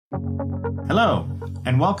Hello,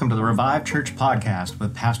 and welcome to the Revive Church Podcast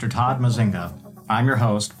with Pastor Todd Mazinga. I'm your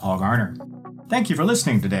host, Paul Garner. Thank you for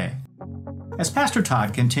listening today. As Pastor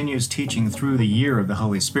Todd continues teaching through the year of the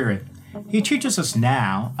Holy Spirit, he teaches us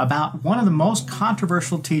now about one of the most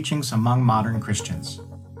controversial teachings among modern Christians.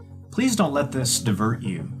 Please don't let this divert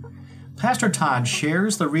you. Pastor Todd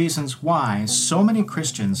shares the reasons why so many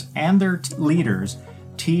Christians and their leaders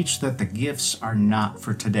teach that the gifts are not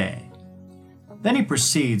for today. Then he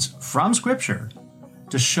proceeds from Scripture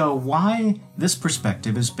to show why this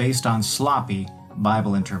perspective is based on sloppy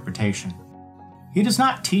Bible interpretation. He does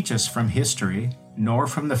not teach us from history, nor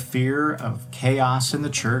from the fear of chaos in the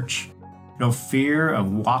church, no fear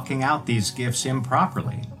of walking out these gifts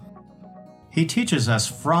improperly. He teaches us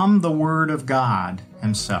from the Word of God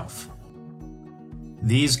Himself.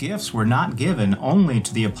 These gifts were not given only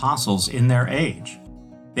to the apostles in their age.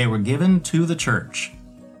 They were given to the church,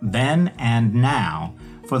 then and now,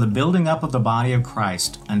 for the building up of the body of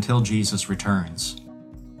Christ until Jesus returns.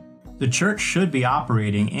 The church should be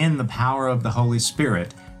operating in the power of the Holy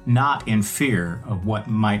Spirit, not in fear of what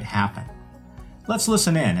might happen. Let's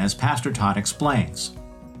listen in as Pastor Todd explains.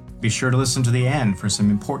 Be sure to listen to the end for some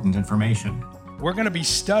important information. We're going to be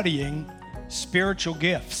studying spiritual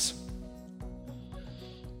gifts.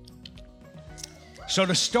 So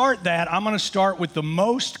to start that, I'm going to start with the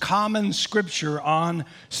most common scripture on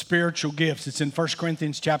spiritual gifts. It's in 1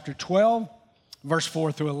 Corinthians chapter 12, verse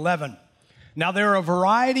 4 through 11. Now there are a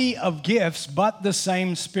variety of gifts, but the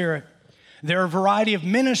same Spirit. There are a variety of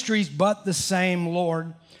ministries, but the same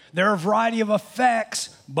Lord. There are a variety of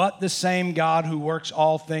effects, but the same God who works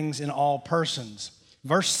all things in all persons.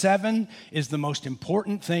 Verse 7 is the most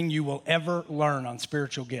important thing you will ever learn on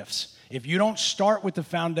spiritual gifts. If you don't start with the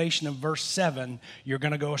foundation of verse 7, you're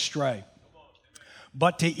going to go astray.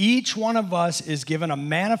 But to each one of us is given a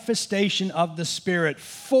manifestation of the Spirit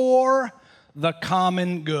for the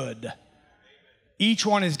common good. Each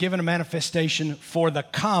one is given a manifestation for the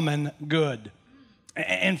common good.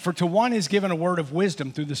 And to one is given a word of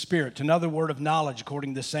wisdom through the Spirit, to another word of knowledge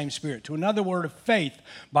according to the same Spirit, to another word of faith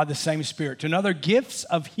by the same Spirit, to another gifts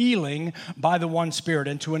of healing by the one Spirit,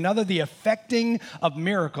 and to another the effecting of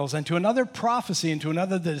miracles, and to another prophecy, and to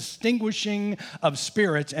another the distinguishing of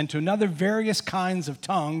spirits, and to another various kinds of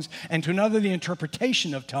tongues, and to another the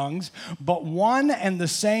interpretation of tongues. But one and the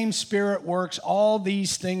same Spirit works all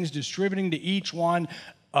these things, distributing to each one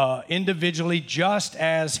individually just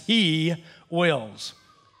as He wills.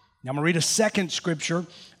 Now I'm going to read a second scripture,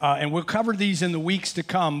 and we'll cover these in the weeks to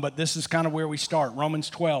come, but this is kind of where we start. Romans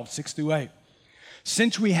 12, 6 through 8.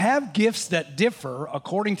 Since we have gifts that differ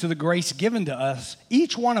according to the grace given to us,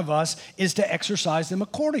 each one of us is to exercise them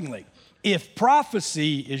accordingly. If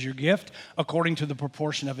prophecy is your gift, according to the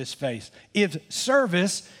proportion of his faith. If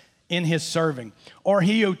service, in his serving, or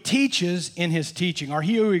he who teaches in his teaching, or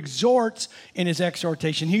he who exhorts in his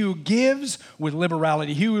exhortation, he who gives with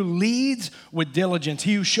liberality, he who leads with diligence,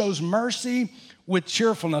 he who shows mercy with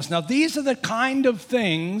cheerfulness. Now, these are the kind of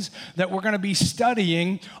things that we're going to be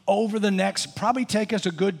studying over the next, probably take us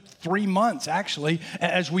a good 3 months, actually,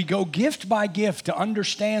 as we go gift by gift to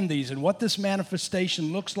understand these and what this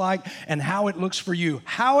manifestation looks like and how it looks for you.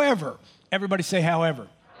 However, everybody say however.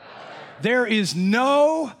 There is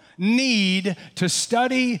no need to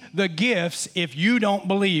study the gifts if you don't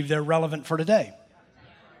believe they're relevant for today.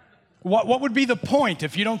 What would be the point?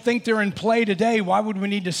 If you don't think they're in play today, why would we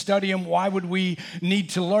need to study them? Why would we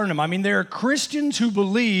need to learn them? I mean, there are Christians who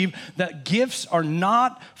believe that gifts are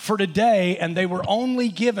not for today and they were only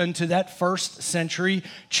given to that first century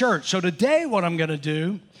church. So today what I'm going to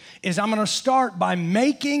do is I'm going to start by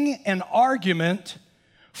making an argument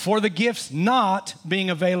for the gifts not being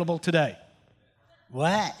available today.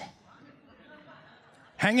 What?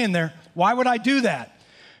 Hang in there. Why would I do that?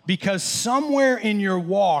 Because somewhere in your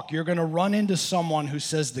walk, you're going to run into someone who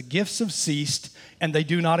says the gifts have ceased and they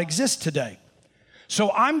do not exist today.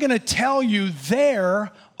 So I'm going to tell you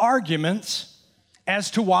their arguments as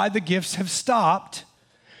to why the gifts have stopped.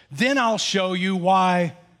 Then I'll show you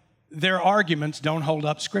why their arguments don't hold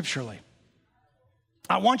up scripturally.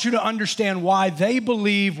 I want you to understand why they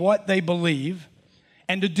believe what they believe.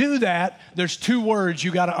 And to do that, there's 2 words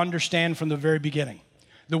you got to understand from the very beginning.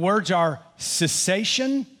 The words are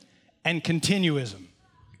cessation and continuism.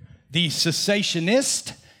 The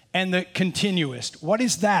cessationist and the continuist. What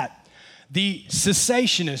is that? The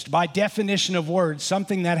cessationist, by definition of words,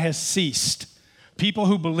 something that has ceased. People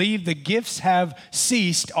who believe the gifts have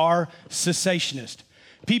ceased are cessationist.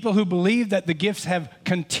 People who believe that the gifts have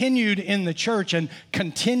continued in the church and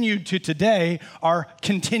continued to today are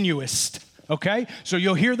continuist. Okay? So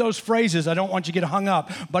you'll hear those phrases. I don't want you to get hung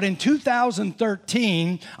up. But in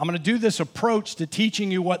 2013, I'm going to do this approach to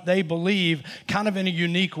teaching you what they believe kind of in a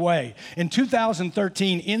unique way. In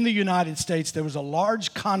 2013, in the United States, there was a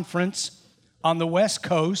large conference on the West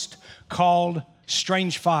Coast called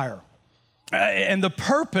Strange Fire. And the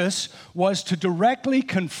purpose was to directly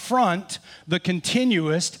confront the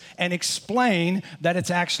continuist and explain that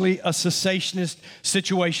it's actually a cessationist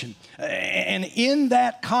situation. And in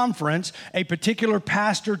that conference, a particular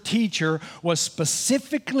pastor teacher was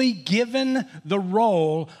specifically given the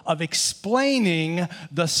role of explaining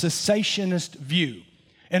the cessationist view.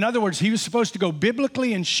 In other words, he was supposed to go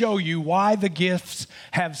biblically and show you why the gifts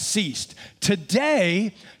have ceased.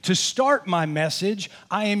 Today, to start my message,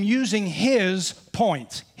 I am using his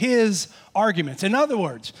points, his arguments. In other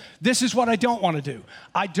words, this is what I don't want to do.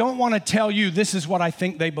 I don't want to tell you this is what I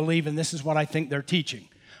think they believe and this is what I think they're teaching.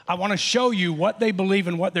 I want to show you what they believe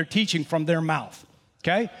and what they're teaching from their mouth,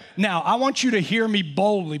 okay? Now, I want you to hear me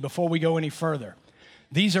boldly before we go any further.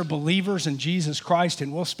 These are believers in Jesus Christ,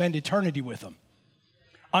 and we'll spend eternity with them.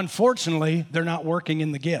 Unfortunately, they're not working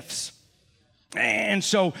in the gifts. And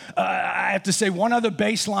so I have to say one other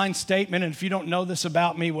baseline statement, and if you don't know this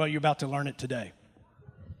about me, well, you're about to learn it today.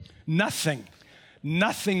 Nothing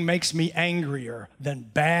makes me angrier than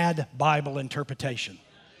bad Bible interpretation.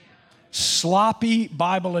 Sloppy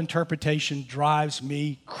Bible interpretation drives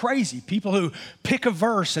me crazy. People who pick a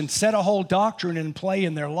verse and set a whole doctrine in play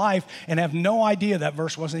in their life and have no idea that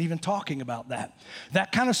verse wasn't even talking about that.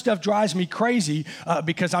 That kind of stuff drives me crazy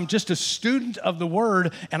because I'm just a student of the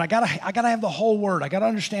Word, and I gotta have the whole Word. I gotta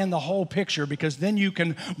understand the whole picture, because then you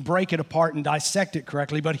can break it apart and dissect it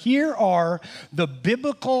correctly. But here are the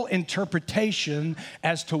biblical interpretation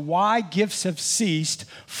as to why gifts have ceased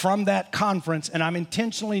from that conference, and I'm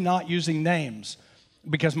intentionally not using names,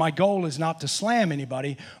 because my goal is not to slam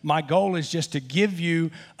anybody. My goal is just to give you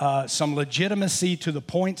some legitimacy to the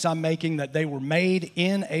points I'm making, that they were made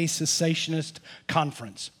in a cessationist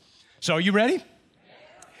conference. So are you ready?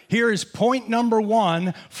 Here is point number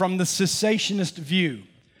one from the cessationist view.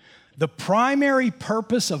 The primary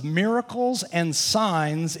purpose of miracles and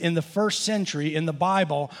signs in the first century in the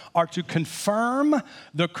Bible are to confirm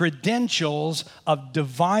the credentials of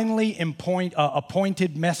divinely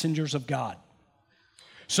appointed messengers of God.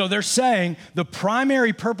 So they're saying the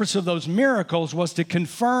primary purpose of those miracles was to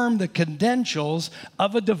confirm the credentials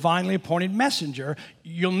of a divinely appointed messenger.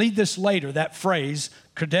 You'll need this later, that phrase,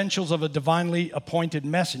 credentials of a divinely appointed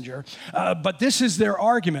messenger. But this is their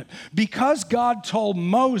argument. Because God told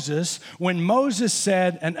Moses, when Moses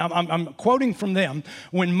said, and I'm quoting from them,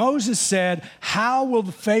 when Moses said, "How will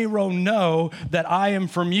the Pharaoh know that I am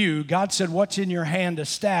from you?" God said, "What's in your hand? A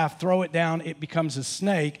staff. Throw it down, it becomes a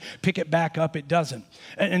snake. Pick it back up, it doesn't."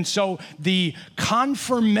 And so the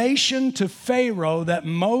confirmation to Pharaoh that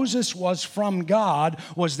Moses was from God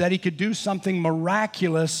was that he could do something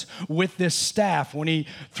miraculous with this staff when he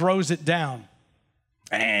throws it down.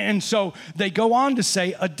 And so they go on to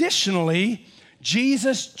say, additionally,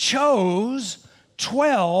 Jesus chose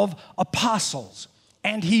 12 apostles,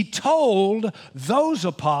 and he told those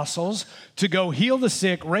apostles to go heal the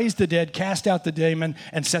sick, raise the dead, cast out the demon,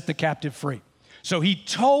 and set the captive free. So he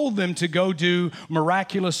told them to go do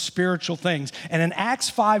miraculous spiritual things. And in Acts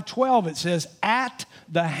 5:12, it says, at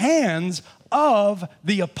the hands of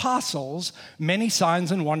the apostles, many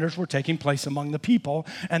signs and wonders were taking place among the people,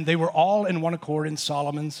 and they were all in one accord in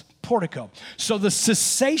Solomon's portico. So the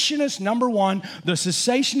cessationist, number one, the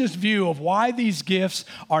cessationist view of why these gifts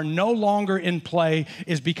are no longer in play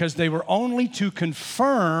is because they were only to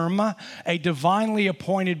confirm a divinely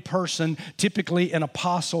appointed person, typically an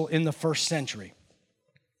apostle in the first century.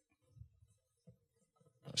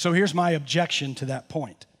 So here's my objection to that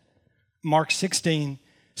point. Mark 16,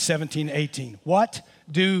 17, 18. What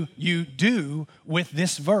do you do with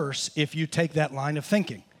this verse if you take that line of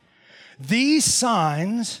thinking? These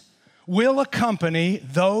signs will accompany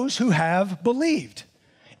those who have believed.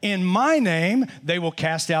 In my name, they will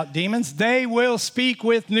cast out demons. They will speak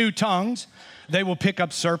with new tongues. They will pick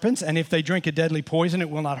up serpents, and if they drink a deadly poison, it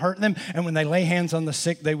will not hurt them. And when they lay hands on the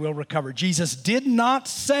sick, they will recover. Jesus did not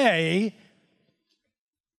say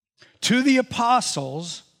to the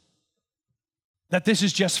apostles that this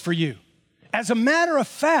is just for you. As a matter of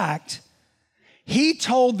fact, he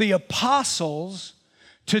told the apostles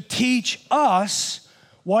to teach us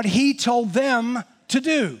what he told them to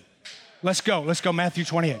do. Let's go, Matthew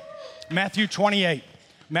 28. Matthew 28,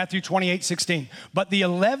 Matthew 28:16. But the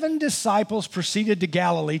 11 disciples proceeded to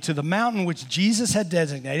Galilee, to the mountain which Jesus had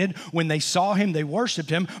designated. When they saw him, they worshiped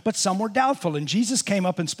him, but some were doubtful. And Jesus came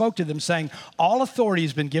up and spoke to them, saying, all authority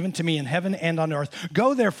has been given to me in heaven and on earth.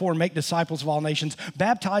 Go therefore and make disciples of all nations,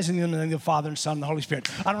 baptizing them in the name of the Father and Son and the Holy Spirit.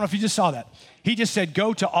 I don't know if you just saw that. He just said,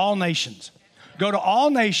 go to all nations. Go to all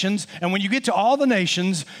nations, and when you get to all the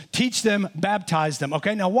nations, teach them, baptize them.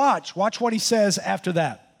 Okay, now watch what he says after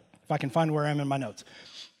that. If I can find where I am in my notes.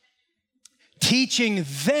 Teaching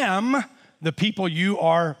them, the people you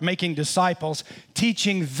are making disciples,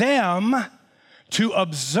 teaching them to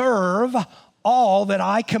observe all that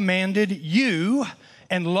I commanded you,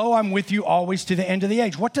 and lo, I'm with you always to the end of the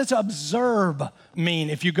age. What does observe mean?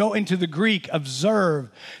 If you go into the Greek,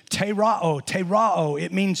 observe, terao,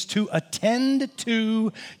 it means to attend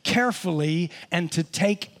to carefully and to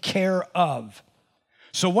take care of.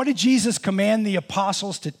 So what did Jesus command the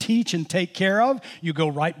apostles to teach and take care of? You go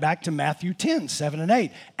right back to Matthew 10, 7 and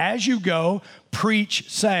 8. As you go, preach,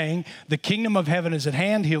 saying, the kingdom of heaven is at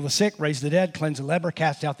hand, heal the sick, raise the dead, cleanse the leper,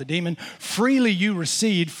 cast out the demon. Freely you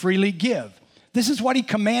receive, freely give. This is what he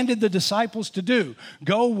commanded the disciples to do.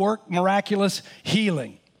 Go work miraculous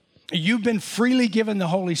healing. You've been freely given the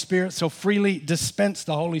Holy Spirit, so freely dispense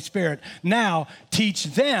the Holy Spirit. Now, teach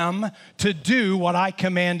them to do what I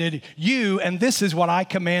commanded you, and this is what I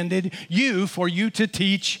commanded you for you to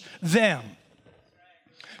teach them.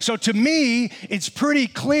 So to me, it's pretty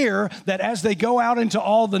clear that as they go out into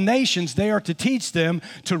all the nations, they are to teach them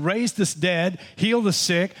to raise the dead, heal the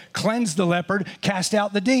sick, cleanse the leopard, cast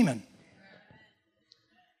out the demon.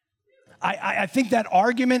 I think that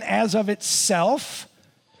argument as of itself,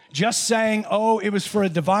 just saying, oh, it was for a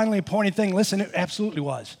divinely appointed thing. Listen, it absolutely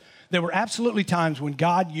was. There were absolutely times when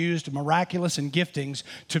God used miraculous and giftings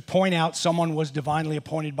to point out someone was divinely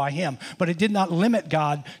appointed by him. But it did not limit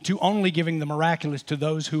God to only giving the miraculous to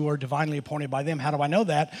those who are divinely appointed by them. How do I know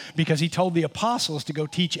that? Because he told the apostles to go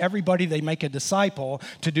teach everybody they make a disciple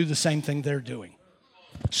to do the same thing they're doing.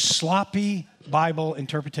 Sloppy Bible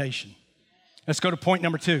interpretation. Let's go to point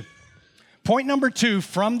number 2. Point number 2,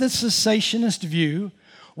 from the cessationist view,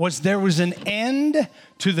 was there was an end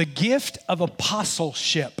to the gift of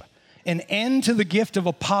apostleship. An end to the gift of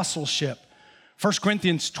apostleship. 1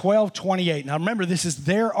 Corinthians 12:28. Now remember, this is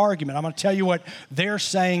their argument. I'm going to tell you what they're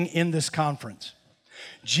saying in this conference.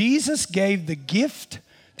 Jesus gave the gift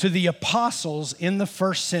to the apostles in the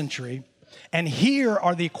first century, and here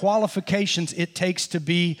are the qualifications it takes to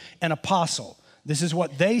be an apostle. This is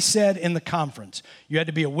what they said in the conference. You had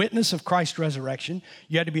to be a witness of Christ's resurrection.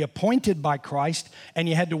 You had to be appointed by Christ, and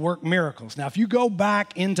you had to work miracles. Now, if you go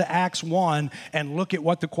back into Acts 1 and look at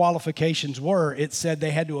what the qualifications were, it said they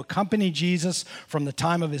had to accompany Jesus from the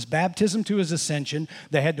time of his baptism to his ascension.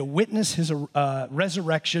 They had to witness his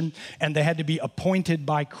resurrection, and they had to be appointed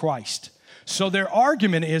by Christ. So their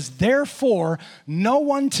argument is, therefore, no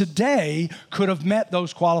one today could have met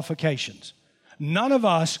those qualifications. None of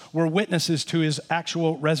us were witnesses to his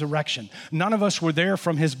actual resurrection. None of us were there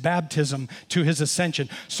from his baptism to his ascension.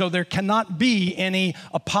 So there cannot be any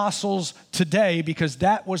apostles today because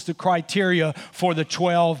that was the criteria for the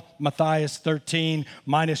 12, Matthias 13,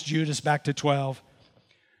 minus Judas back to 12.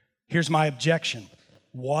 Here's my objection.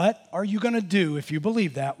 What are you going to do if you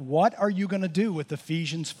believe that? What are you going to do with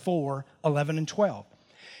Ephesians 4, 11 and 12?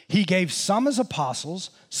 He gave some as apostles,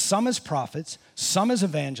 some as prophets, some as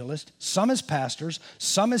evangelists, some as pastors,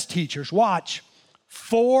 some as teachers. Watch.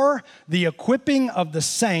 For the equipping of the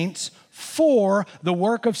saints, for the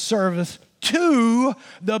work of service, to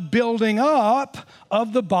the building up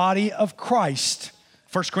of the body of Christ.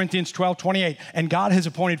 1 Corinthians 12:28. And God has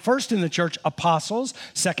appointed first in the church apostles,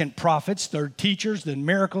 second prophets, third teachers, then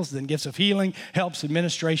miracles, then gifts of healing, helps,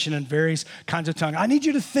 administration, and various kinds of tongue. I need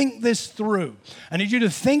you to think this through. I need you to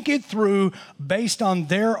think it through based on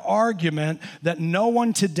their argument that no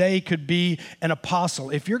one today could be an apostle.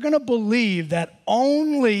 If you're going to believe that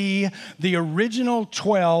only the original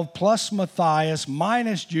 12 plus Matthias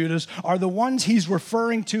minus Judas are the ones he's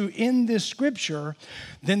referring to in this scripture,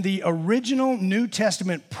 then the original New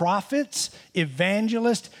Testament prophets,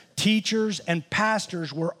 evangelists, teachers, and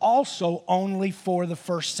pastors were also only for the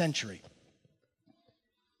first century.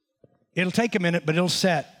 It'll take a minute, but it'll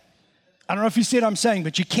set. I don't know if you see what I'm saying,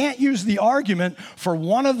 but you can't use the argument for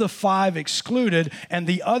one of the 5 excluded and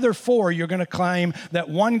the other 4 you're going to claim that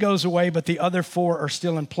one goes away, but the other 4 are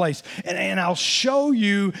still in place. And I'll show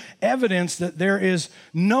you evidence that there is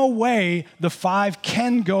no way the 5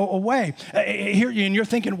 can go away. Here, and you're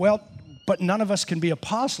thinking, well, but none of us can be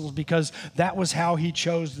apostles because that was how he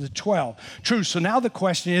chose the 12. True, so now the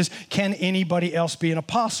question is, can anybody else be an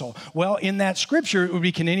apostle? Well, in that scripture, it would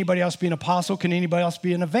be, can anybody else be an apostle? Can anybody else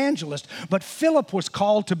be an evangelist? But Philip was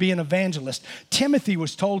called to be an evangelist. Timothy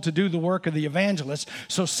was told to do the work of the evangelist.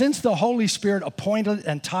 So since the Holy Spirit appointed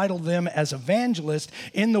and titled them as evangelists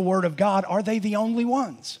in the Word of God, are they the only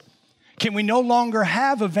ones? Can we no longer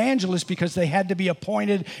have evangelists because they had to be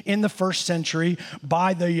appointed in the first century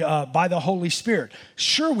by the Holy Spirit?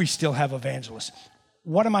 Sure, we still have evangelists.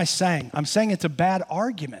 What am I saying? I'm saying it's a bad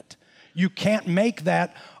argument. You can't make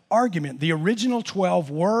that argument. The original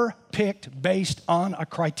 12 were picked based on a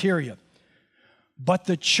criteria. But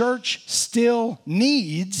the church still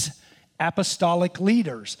needs apostolic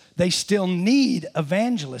leaders. They still need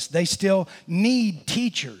evangelists. They still need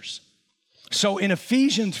teachers. So in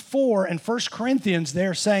Ephesians 4 and 1 Corinthians,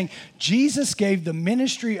 they're saying Jesus gave the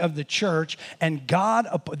ministry of the church and God,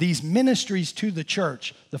 these ministries to the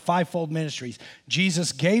church, the fivefold ministries.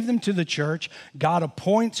 Jesus gave them to the church. God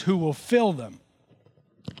appoints who will fill them.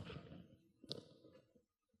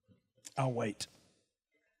 I'll wait.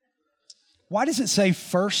 Why does it say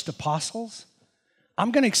first apostles?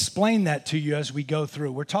 I'm going to explain that to you as we go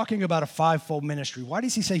through. We're talking about a fivefold ministry. Why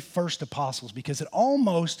does he say first apostles? Because it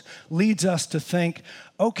almost leads us to think,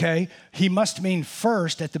 okay, he must mean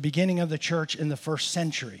first at the beginning of the church in the first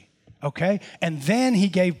century, okay? And then he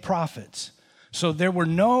gave prophets. So there were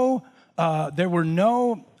no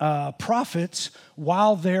prophets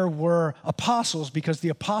while there were apostles, because the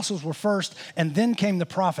apostles were first and then came the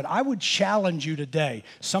prophet. I would challenge you today.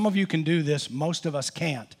 Some of you can do this. Most of us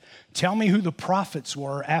can't. Tell me who the prophets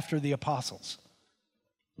were after the apostles.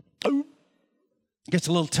 Ooh, gets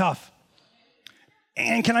a little tough.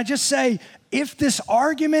 And can I just say, if this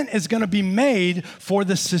argument is going to be made for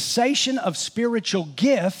the cessation of spiritual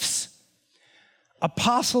gifts,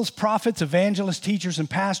 apostles, prophets, evangelists, teachers, and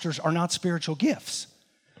pastors are not spiritual gifts.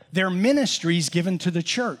 They're ministries given to the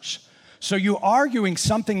church. So you're arguing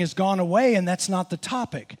something has gone away, and that's not the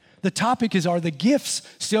topic. The topic is, are the gifts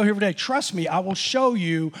still here today? Trust me, I will show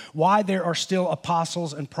you why there are still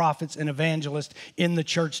apostles and prophets and evangelists in the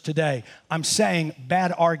church today. I'm saying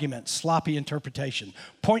bad argument, sloppy interpretation.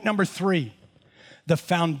 Point number 3. The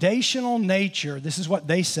foundational nature, this is what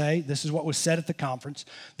they say, this is what was said at the conference,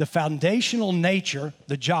 the foundational nature,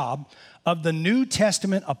 the job of the New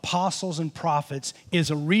Testament apostles and prophets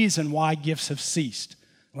is a reason why gifts have ceased.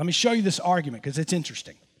 Let me show you this argument because it's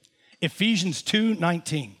interesting. Ephesians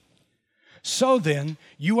 2:19. So then,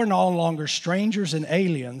 you are no longer strangers and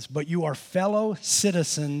aliens, but you are fellow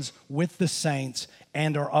citizens with the saints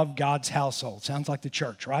and are of God's household. Sounds like the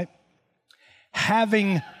church, right?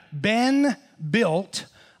 Having been built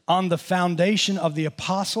on the foundation of the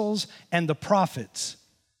apostles and the prophets,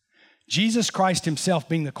 Jesus Christ himself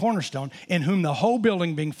being the cornerstone, in whom the whole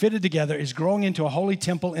building being fitted together is growing into a holy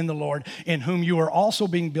temple in the Lord, in whom you are also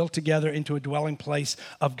being built together into a dwelling place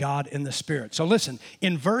of God in the Spirit. So listen,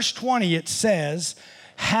 in verse 20 it says,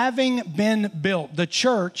 having been built, the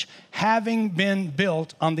church having been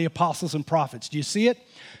built on the apostles and prophets. Do you see it?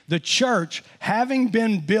 The church having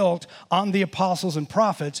been built on the apostles and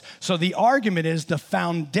prophets. So the argument is the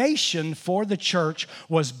foundation for the church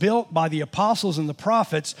was built by the apostles and the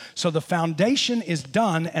prophets. So the foundation is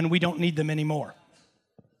done and we don't need them anymore.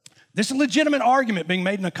 This is a legitimate argument being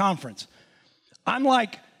made in a conference. I'm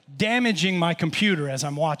like damaging my computer as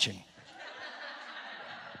I'm watching.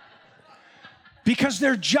 Because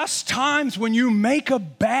there are just times when you make a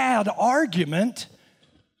bad argument.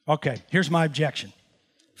 Okay, here's my objection.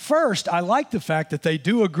 First, I like the fact that they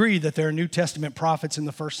do agree that there are New Testament prophets in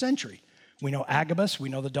the first century. We know Agabus, we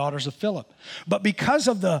know the daughters of Philip. But because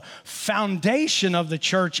of the foundation of the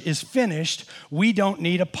church is finished, we don't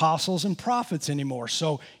need apostles and prophets anymore.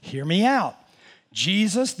 So hear me out.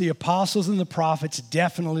 Jesus, the apostles, and the prophets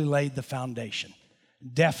definitely laid the foundation.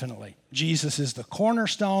 Definitely. Jesus is the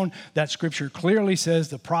cornerstone. That scripture clearly says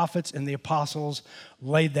the prophets and the apostles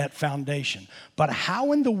laid that foundation. But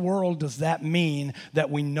how in the world does that mean that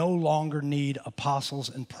we no longer need apostles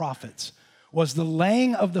and prophets? Was the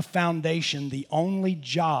laying of the foundation the only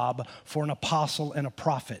job for an apostle and a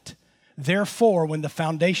prophet? Therefore, when the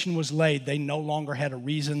foundation was laid, they no longer had a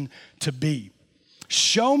reason to be.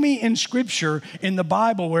 Show me in Scripture, in the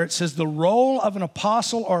Bible, where it says the role of an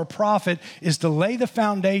apostle or a prophet is to lay the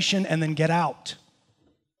foundation and then get out.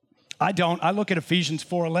 I don't. I look at Ephesians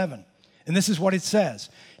 4:11, and this is what it says.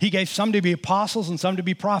 He gave some to be apostles and some to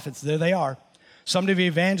be prophets. There they are. Some to be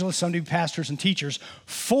evangelists, some to be pastors and teachers.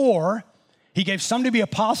 He gave some to be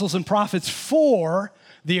apostles and prophets for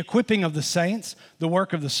the equipping of the saints, the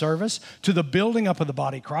work of the service, to the building up of the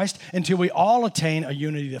body of Christ, until we all attain a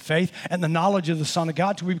unity of the faith and the knowledge of the Son of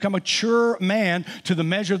God, till we become a mature man to the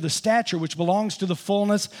measure of the stature which belongs to the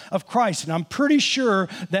fullness of Christ. And I'm pretty sure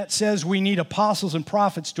that says we need apostles and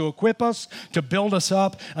prophets to equip us, to build us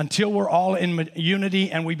up until we're all in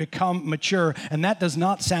unity and we become mature. And that does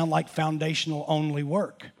not sound like foundational only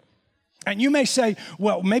work. And you may say,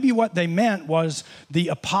 well, maybe what they meant was the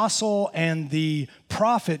apostle and the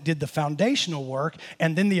prophet did the foundational work,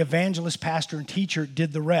 and then the evangelist, pastor, and teacher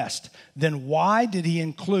did the rest. Then why did he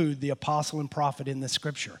include the apostle and prophet in the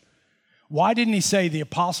scripture? Why didn't he say the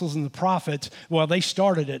apostles and the prophets, well, they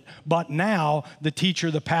started it, but now the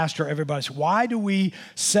teacher, the pastor, everybody's. Why do we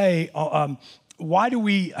say, why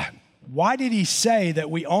did he say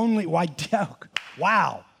that we only,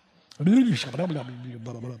 wow.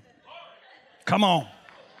 Come on.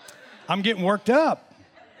 I'm getting worked up.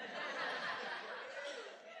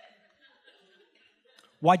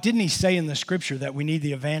 Why didn't he say in the scripture that we need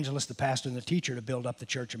the evangelist, the pastor, and the teacher to build up the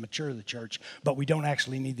church and mature the church, but we don't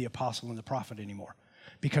actually need the apostle and the prophet anymore?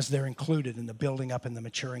 Because they're included in the building up and the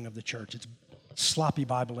maturing of the church. It's sloppy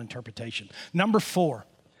Bible interpretation. Number 4,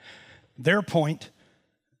 their point,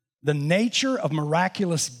 the nature of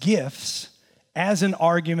miraculous gifts as an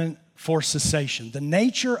argument for cessation. The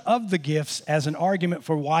nature of the gifts as an argument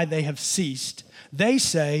for why they have ceased. They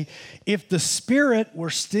say, if the Spirit were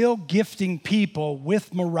still gifting people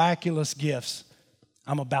with miraculous gifts,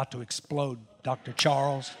 I'm about to explode, Dr.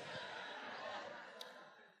 Charles.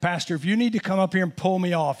 Pastor, if you need to come up here and pull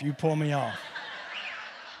me off, you pull me off.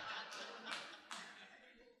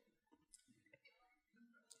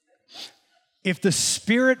 If the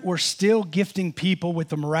Spirit were still gifting people with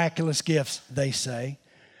the miraculous gifts, they say,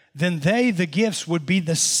 then the gifts, would be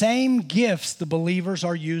the same gifts the believers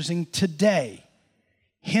are using today.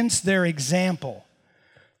 Hence their example.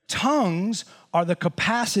 Tongues are the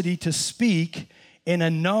capacity to speak in a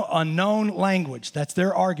known language. That's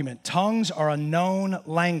their argument. Tongues are a known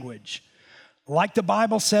language. Like the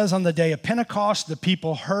Bible says, on the day of Pentecost, the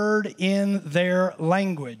people heard in their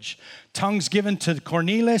language. Tongues given to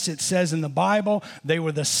Cornelius, it says in the Bible, they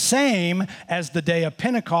were the same as the day of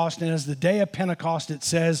Pentecost. And as the day of Pentecost, it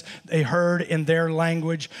says they heard in their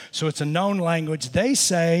language. So it's a known language. They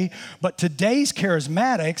say, but today's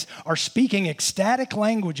charismatics are speaking ecstatic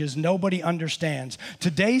languages nobody understands.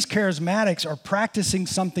 Today's charismatics are practicing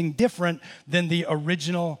something different than the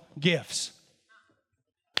original gifts.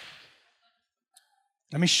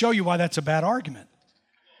 Let me show you why that's a bad argument.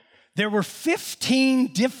 There were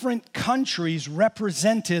 15 different countries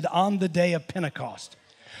represented on the day of Pentecost.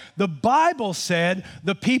 The Bible said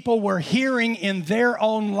the people were hearing in their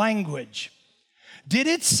own language. Did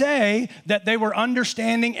it say that they were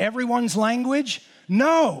understanding everyone's language?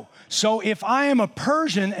 No. So if I am a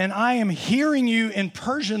Persian and I am hearing you in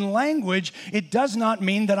Persian language, it does not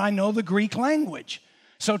mean that I know the Greek language.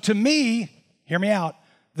 So to me, hear me out,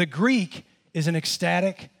 the Greek is an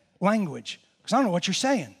ecstatic language. Because I don't know what you're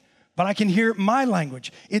saying, but I can hear my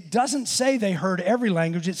language. It doesn't say they heard every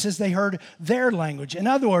language. It says they heard their language. In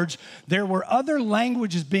other words, there were other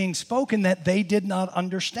languages being spoken that they did not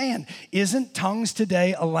understand. Isn't tongues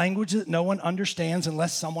today a language that no one understands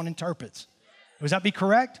unless someone interprets? Would that be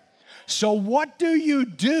correct? So what do you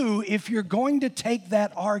do if you're going to take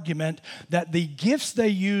that argument that the gifts they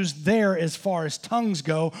used there as far as tongues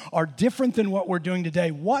go are different than what we're doing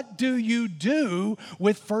today? What do you do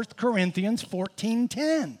with 1 Corinthians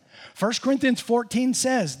 14:10? 1 Corinthians 14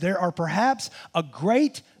 says, there are perhaps a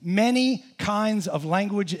great many kinds of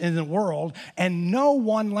language in the world, and no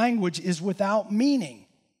one language is without meaning.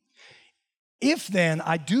 If then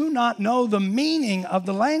I do not know the meaning of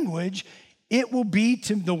the language, it will be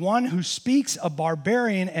to the one who speaks a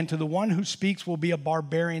barbarian, and to the one who speaks will be a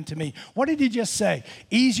barbarian to me. What did he just say?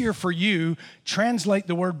 Easier for you, translate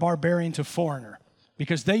the word barbarian to foreigner,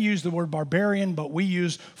 because they use the word barbarian, but we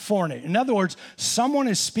use foreigner. In other words, someone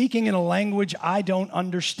is speaking in a language I don't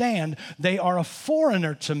understand. They are a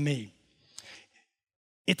foreigner to me.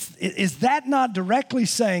 Is that not directly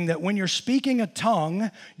saying that when you're speaking a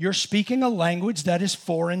tongue, you're speaking a language that is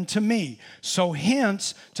foreign to me? So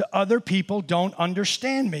hence, to other people don't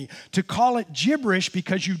understand me. To call it gibberish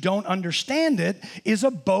because you don't understand it is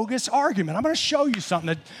a bogus argument. I'm going to show you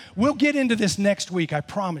something. We'll get into this next week, I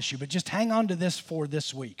promise you, but just hang on to this for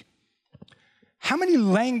this week. How many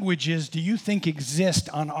languages do you think exist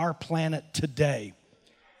on our planet today?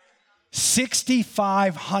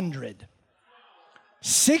 6,500.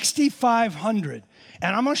 6,500.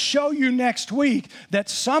 And I'm going to show you next week that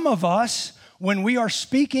some of us, when we are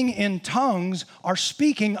speaking in tongues, are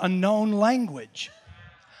speaking a known language.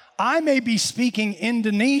 I may be speaking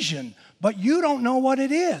Indonesian, but you don't know what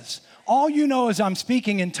it is. All you know is I'm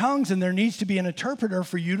speaking in tongues and there needs to be an interpreter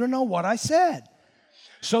for you to know what I said.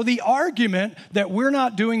 So the argument that we're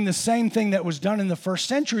not doing the same thing that was done in the first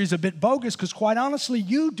century is a bit bogus because quite honestly,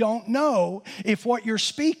 you don't know if what you're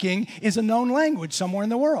speaking is a known language somewhere in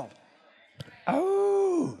the world.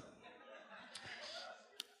 Oh.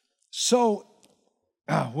 So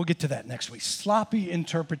we'll get to that next week. Sloppy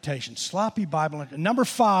interpretation, sloppy Bible. Number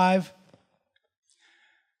 5.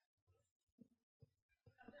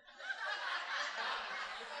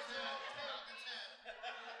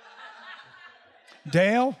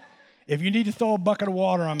 Dale, if you need to throw a bucket of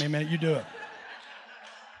water on me a minute, you do it.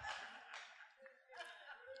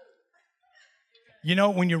 You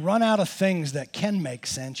know, when you run out of things that can make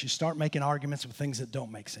sense, you start making arguments with things that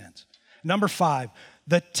don't make sense. Number 5,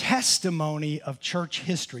 the testimony of church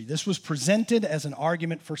history. This was presented as an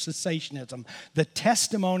argument for cessationism. The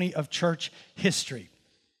testimony of church history.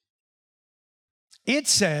 It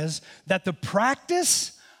says that the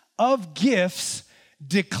practice of gifts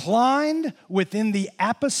declined within the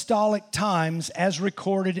apostolic times as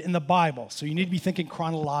recorded in the Bible. So you need to be thinking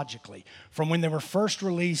chronologically from when they were first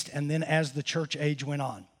released and then as the church age went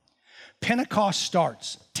on. Pentecost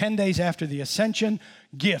starts 10 days after the ascension.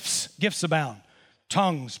 Gifts abound.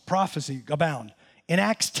 Tongues, prophecy abound. In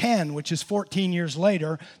Acts 10, which is 14 years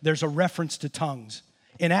later, there's a reference to tongues.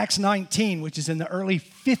 In Acts 19, which is in the early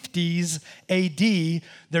 50s AD,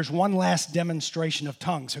 there's one last demonstration of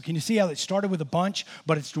tongues. So can you see how it started with a bunch,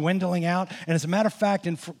 but it's dwindling out? And as a matter of fact,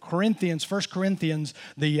 in 1 Corinthians,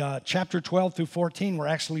 the chapter 12 through 14 were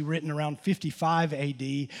actually written around 55 AD,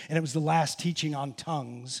 and it was the last teaching on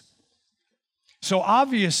tongues. So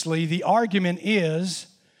obviously, the argument is,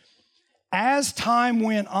 as time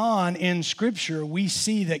went on in Scripture, we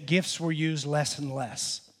see that gifts were used less and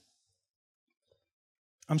less.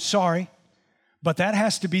 I'm sorry, but that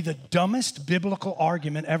has to be the dumbest biblical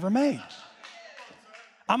argument ever made.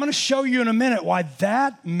 I'm going to show you in a minute why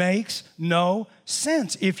that makes no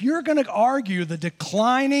sense. If you're going to argue the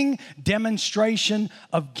declining demonstration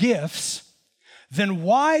of gifts, then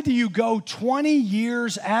why do you go 20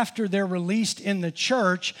 years after they're released in the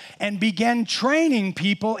church and begin training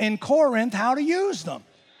people in Corinth how to use them?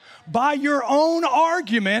 By your own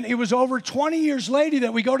argument, it was over 20 years later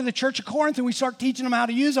that we go to the church of Corinth and we start teaching them how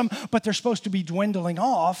to use them, but they're supposed to be dwindling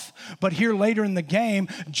off. But here later in the game,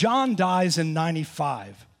 John dies in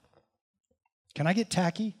 95. Can I get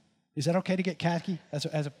tacky? Is that okay to get tacky?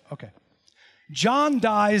 Okay. John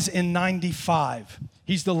dies in 95.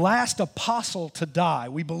 He's the last apostle to die.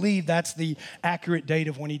 We believe that's the accurate date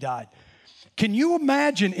of when he died. Can you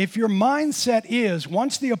imagine if your mindset is,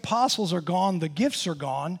 once the apostles are gone, the gifts are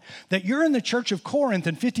gone, that you're in the church of Corinth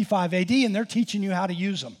in 55 AD and they're teaching you how to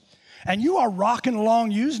use them? And you are rocking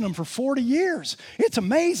along using them for 40 years. It's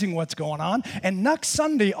amazing what's going on. And next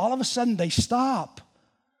Sunday, all of a sudden, they stop.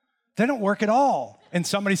 They don't work at all. And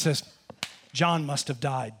somebody says, John must have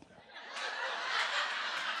died.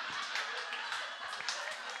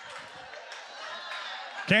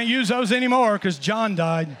 Can't use those anymore because John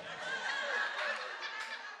died.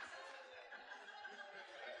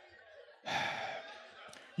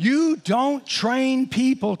 You don't train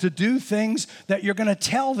people to do things that you're going to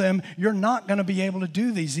tell them you're not going to be able to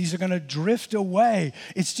do these. These are going to drift away.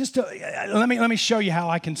 It's just let me show you how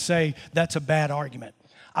I can say that's a bad argument.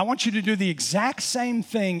 I want you to do the exact same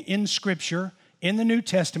thing in Scripture, in the New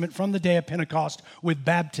Testament, from the day of Pentecost with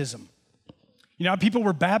baptism. You know how people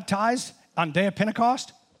were baptized on the day of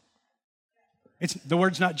Pentecost? The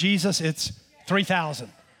word's not Jesus, it's 3,000.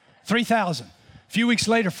 3,000. A few weeks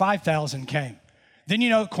later, 5,000 came. Then you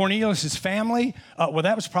know Cornelius' family,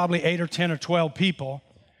 that was probably 8 or 10 or 12 people.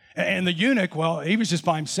 And the eunuch, he was just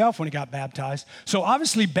by himself when he got baptized. So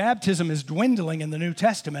obviously baptism is dwindling in the New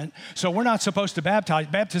Testament, so we're not supposed to baptize.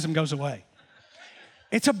 Baptism goes away.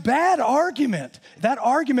 It's a bad argument. That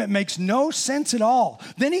argument makes no sense at all.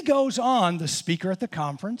 Then he goes on, the speaker at the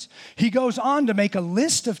conference, he goes on to make a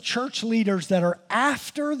list of church leaders that are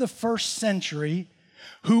after the first century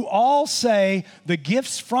who all say the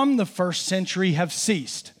gifts from the first century have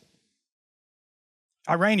ceased.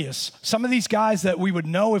 Irenaeus, some of these guys that we would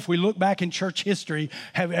know if we look back in church history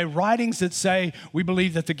have writings that say we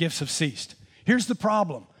believe that the gifts have ceased. Here's the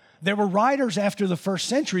problem. There were writers after the first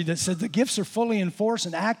century that said the gifts are fully in force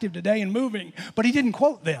and active today and moving, but he didn't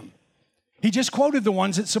quote them. He just quoted the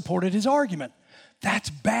ones that supported his argument.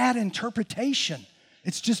 That's bad interpretation.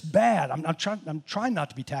 It's just bad. I'm trying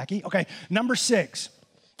not to be tacky. Okay, number 6.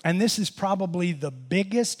 And this is probably the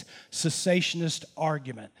biggest cessationist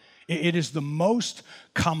argument. It is the most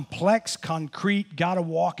complex, concrete, gotta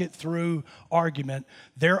walk it through argument.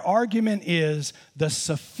 Their argument is the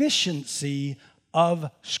sufficiency of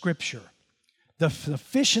Scripture, the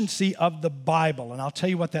sufficiency of the Bible. And I'll tell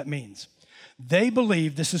you what that means. They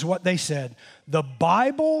believe, this is what they said, the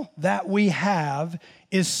Bible that we have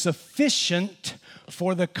is sufficient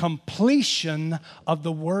for the completion of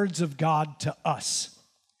the words of God to us.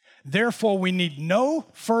 Therefore, we need no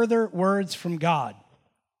further words from God.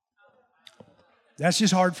 That's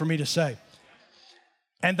just hard for me to say.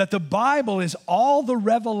 And that the Bible is all the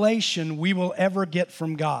revelation we will ever get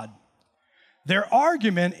from God. Their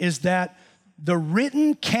argument is that the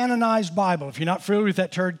written canonized Bible, if you're not familiar with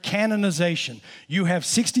that term, canonization, you have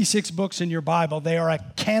 66 books in your Bible. They are a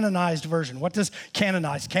canonized version. What does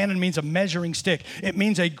canonize? Canon means a measuring stick. It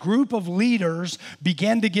means a group of leaders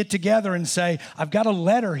began to get together and say, I've got a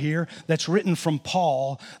letter here that's written from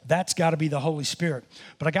Paul. That's got to be the Holy Spirit.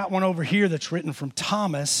 But I got one over here that's written from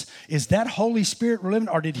Thomas. Is that Holy Spirit living,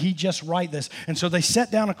 or did he just write this? And so they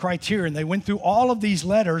set down a criteria, and they went through all of these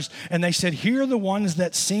letters, and they said, here are the ones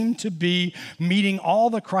that seem to be meeting all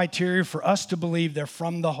the criteria for us to believe they're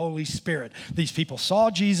from the Holy Spirit. These people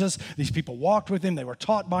saw Jesus. These people walked with him. They were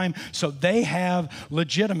taught by him. So they have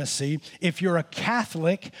legitimacy. If you're a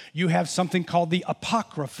Catholic, you have something called the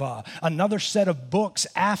Apocrypha, another set of books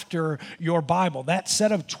after your Bible. That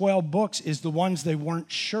set of 12 books is the ones they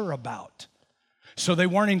weren't sure about. So they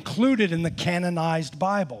weren't included in the canonized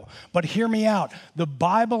Bible. But hear me out. The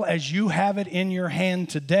Bible as you have it in your hand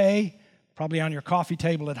today, probably on your coffee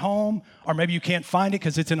table at home, or maybe you can't find it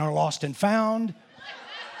because it's in our lost and found.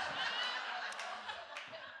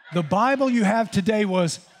 The Bible you have today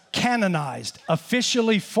was canonized,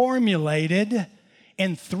 officially formulated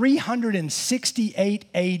in 368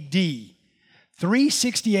 AD.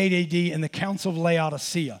 368 AD in the Council of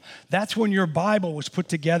Laodicea. That's when your Bible was put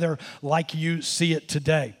together like you see it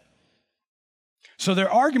today. So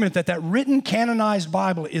their argument that written canonized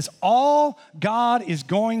Bible is all God is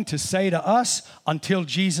going to say to us until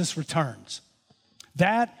Jesus returns.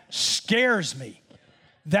 That scares me.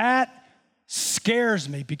 That scares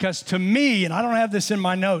me because to me, and I don't have this in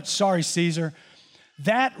my notes, sorry, Caesar,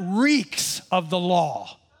 that reeks of the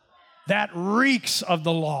law. That reeks of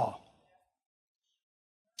the law.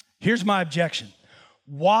 Here's my objection.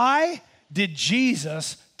 Why did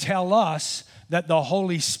Jesus tell us that the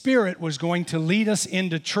Holy Spirit was going to lead us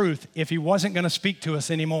into truth if he wasn't going to speak to us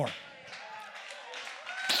anymore?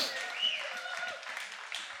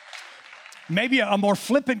 Maybe a more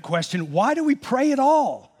flippant question, why do we pray at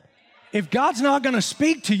all? If God's not going to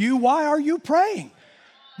speak to you, why are you praying?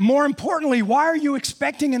 More importantly, why are you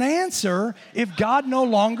expecting an answer if God no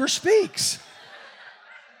longer speaks?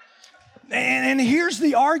 And here's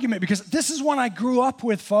the argument, because this is one I grew up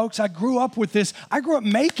with, folks. I grew up with this. I grew up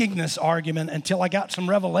making this argument until I got some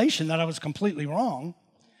revelation that I was completely wrong.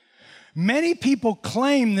 Many people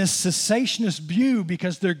claim this cessationist view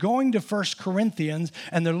because they're going to 1 Corinthians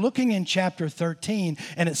and they're looking in chapter 13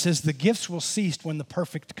 and it says the gifts will cease when the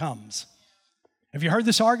perfect comes. Have you heard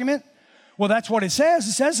this argument? Well, that's what it says.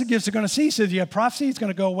 It says the gifts are going to cease. If you have prophecy, it's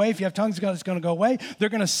going to go away. If you have tongues, it's going to go away. They're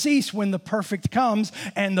going to cease when the perfect comes.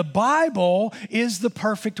 And the Bible is the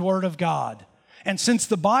perfect Word of God. And since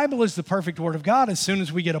the Bible is the perfect Word of God, as soon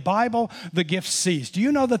as we get a Bible, the gifts cease. Do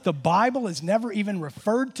you know that the Bible is never even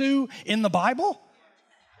referred to in the Bible?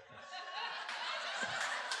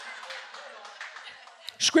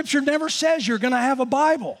 Scripture never says you're going to have a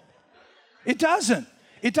Bible. It doesn't.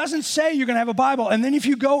 It doesn't say you're going to have a Bible. And then if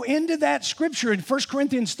you go into that scripture in 1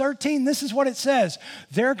 Corinthians 13, this is what it says.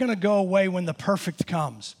 They're going to go away when the perfect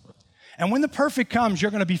comes. And when the perfect comes,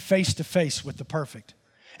 you're going to be face to face with the perfect.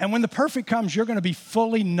 And when the perfect comes, you're going to be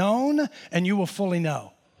fully known and you will fully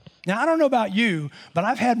know. Now, I don't know about you, but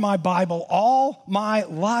I've had my Bible all my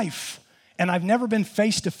life. And I've never been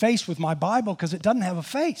face to face with my Bible because it doesn't have a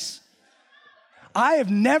face. I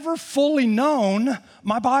have never fully known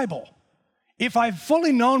my Bible. If I've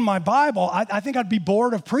fully known my Bible, I think I'd be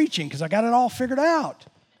bored of preaching because I got it all figured out.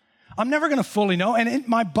 I'm never going to fully know. And in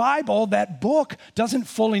my Bible, that book doesn't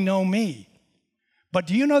fully know me. But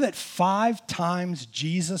do you know that 5 times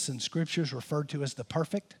Jesus in Scripture is referred to as the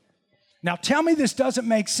perfect? Now tell me this doesn't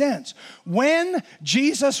make sense. When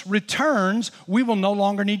Jesus returns, we will no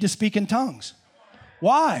longer need to speak in tongues.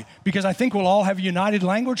 Why? Because I think we'll all have a united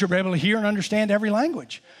language or be able to hear and understand every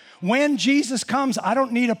language. When Jesus comes, I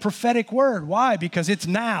don't need a prophetic word. Why? Because it's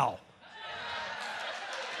now.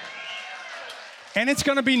 And it's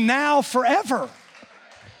going to be now forever.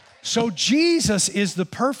 So Jesus is the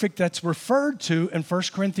perfect that's referred to in 1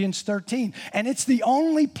 Corinthians 13. And it's the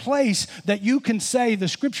only place that you can say the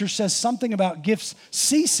scripture says something about gifts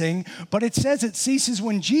ceasing, but it says it ceases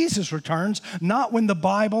when Jesus returns, not when the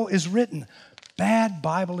Bible is written. Bad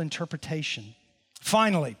Bible interpretation.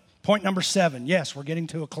 Finally, point number 7. Yes, we're getting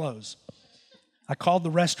to a close. I called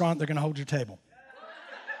the restaurant. They're going to hold your table.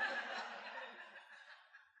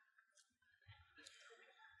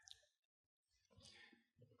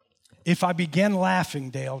 If I begin laughing,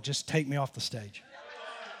 Dale, just take me off the stage.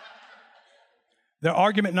 Their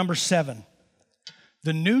argument number 7.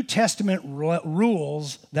 The New Testament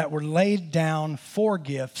rules that were laid down for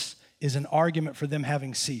gifts is an argument for them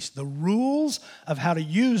having ceased. The rules of how to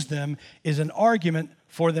use them is an argument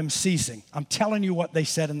for them ceasing. I'm telling you what they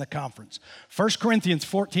said in the conference. 1 Corinthians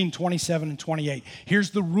 14, 27 and 28. Here's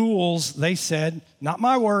the rules they said, not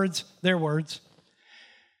my words, their words.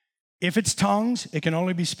 If it's tongues, it can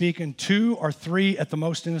only be spoken 2 or 3 at the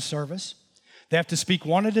most in a service. They have to speak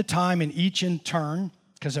one at a time and each in turn,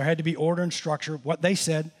 because there had to be order and structure. What they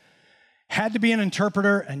said had to be an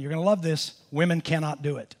interpreter, and you're going to love this, women cannot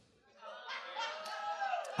do it.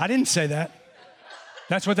 I didn't say that.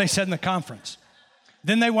 That's what they said in the conference.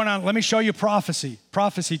 Then they went on, let me show you prophecy.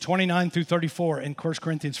 Prophecy 29 through 34 in 1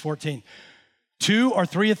 Corinthians 14. 2 or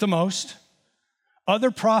 3 at the most.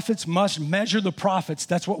 Other prophets must measure the prophets.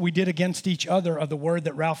 That's what we did against each other of the word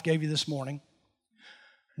that Ralph gave you this morning.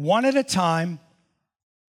 One at a time,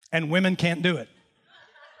 and women can't do it.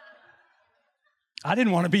 I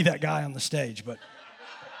didn't want to be that guy on the stage, but.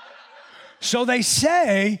 So they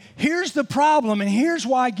say, here's the problem, and here's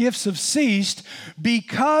why gifts have ceased,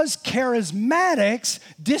 because charismatics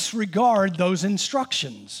disregard those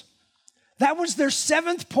instructions. That was their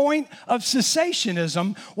 7th point of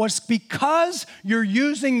cessationism, was because you're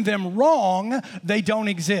using them wrong, they don't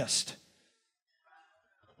exist.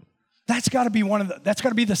 That's got to be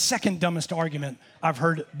the second dumbest argument I've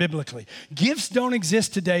heard biblically. Gifts don't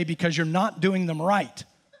exist today because you're not doing them right.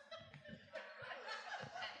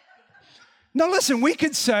 Now listen, we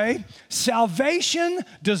could say salvation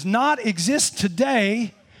does not exist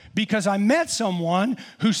today because I met someone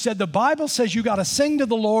who said the Bible says you got to sing to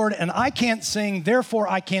the Lord and I can't sing, therefore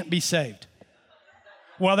I can't be saved.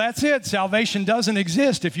 Well, that's it. Salvation doesn't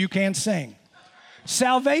exist if you can't sing.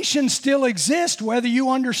 Salvation still exists whether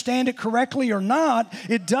you understand it correctly or not.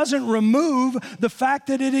 It doesn't remove the fact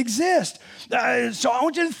that it exists. So I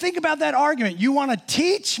want you to think about that argument. You want to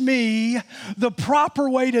teach me the proper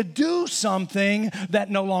way to do something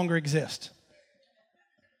that no longer exists.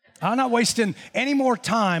 I'm not wasting any more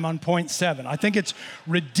time on point 7. I think it's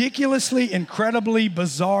ridiculously, incredibly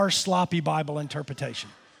bizarre, sloppy Bible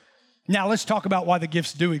interpretation. Now let's talk about why the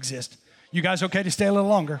gifts do exist. You guys okay to stay a little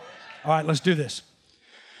longer? All right, let's do this.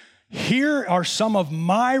 Here are some of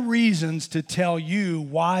my reasons to tell you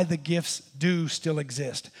why the gifts do still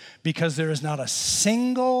exist. Because there is not a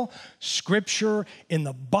single scripture in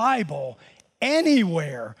the Bible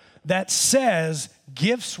anywhere that says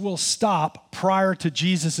gifts will stop prior to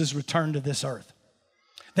Jesus' return to this earth.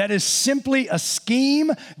 That is simply a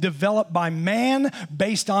scheme developed by man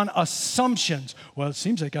based on assumptions. Well, it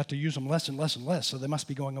seems they got to use them less and less and less, so they must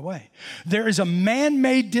be going away. There is a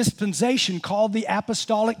man-made dispensation called the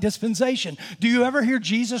apostolic dispensation. Do you ever hear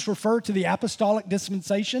Jesus refer to the apostolic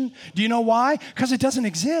dispensation? Do you know why? Because it doesn't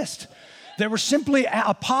exist. There were simply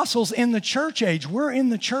apostles in the church age. We're in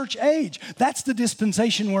the church age. That's the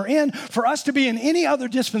dispensation we're in. For us to be in any other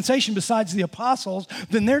dispensation besides the apostles,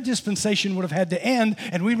 then their dispensation would have had to end,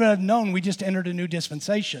 and we would have known we just entered a new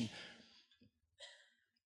dispensation.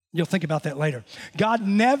 You'll think about that later. God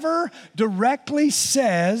never directly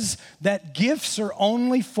says that gifts are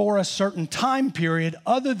only for a certain time period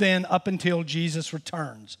other than up until Jesus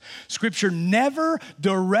returns. Scripture never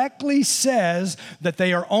directly says that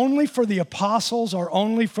they are only for the apostles or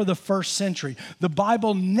only for the first century. The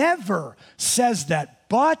Bible never says that,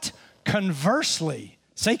 but conversely,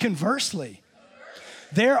 say conversely,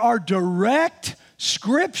 there are direct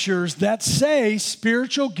scriptures that say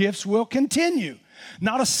spiritual gifts will continue.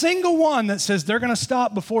 Not a single one that says they're going to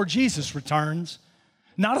stop before Jesus returns.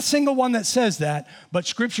 Not a single one that says that, but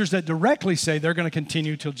scriptures that directly say they're going to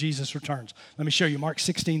continue till Jesus returns. Let me show you Mark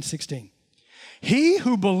 16:16. He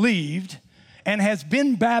who believed and has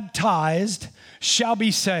been baptized shall be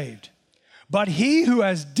saved, but he who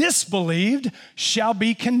has disbelieved shall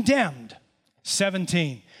be condemned.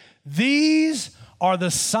 17. These are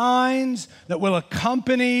the signs that will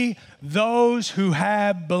accompany those who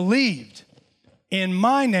have believed. In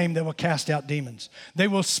my name, they will cast out demons. They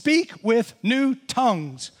will speak with new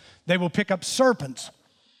tongues. They will pick up serpents.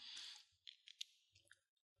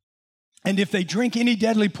 And if they drink any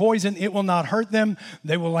deadly poison, it will not hurt them.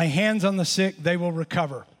 They will lay hands on the sick, they will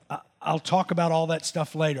recover. I'll talk about all that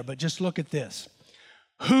stuff later, but just look at this.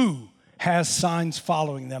 Who has signs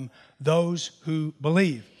following them? Those who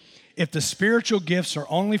believe. If the spiritual gifts are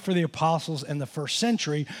only for the apostles in the first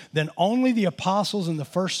century, then only the apostles in the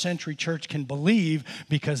first century church can believe,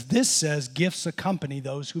 because this says gifts accompany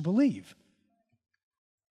those who believe.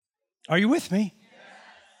 Are you with me?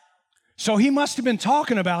 So he must have been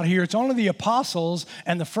talking about here, it's only the apostles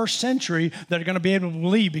and the first century that are going to be able to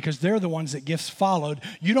believe, because they're the ones that gifts followed.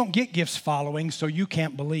 You don't get gifts following, so you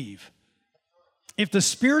can't believe. If the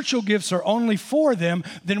spiritual gifts are only for them,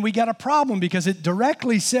 then we got a problem, because it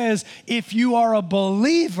directly says if you are a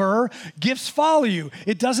believer, gifts follow you.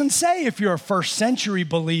 It doesn't say if you're a first century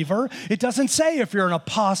believer. It doesn't say if you're an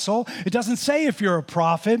apostle. It doesn't say if you're a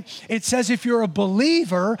prophet. It says if you're a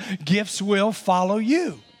believer, gifts will follow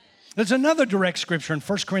you. There's another direct scripture in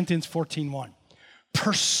 1 Corinthians 14:1.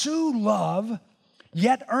 Pursue love,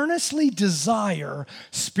 yet earnestly desire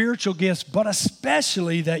spiritual gifts, but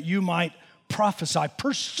especially that you might prophesy.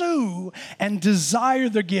 Pursue and desire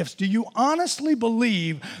the gifts. Do you honestly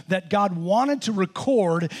believe that God wanted to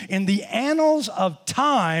record in the annals of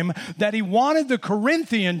time that he wanted the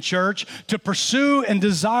Corinthian church to pursue and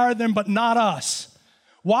desire them, but not us?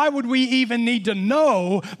 Why would we even need to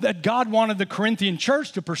know that God wanted the Corinthian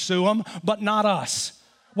church to pursue them, but not us?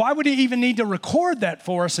 Why would he even need to record that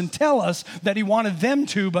for us and tell us that he wanted them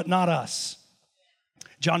to, but not us?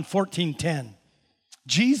 John 14:10.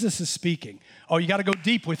 Jesus is speaking. Oh, you got to go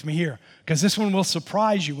deep with me here, because this one will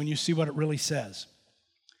surprise you when you see what it really says.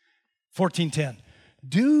 14:10.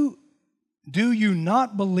 Do you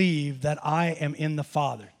not believe that I am in the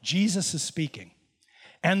Father? Jesus is speaking.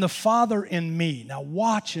 And the Father in me. Now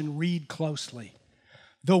watch and read closely.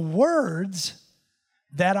 The words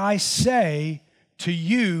that I say to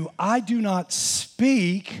you, I do not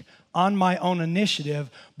speak on my own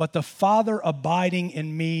initiative, but the Father abiding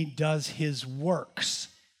in me does his works.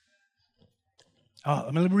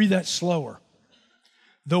 Let me read that slower.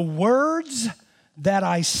 The words that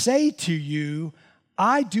I say to you,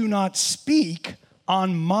 I do not speak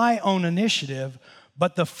on my own initiative,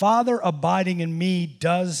 but the Father abiding in me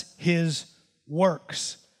does his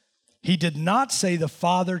works. He did not say the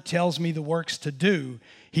Father tells me the works to do.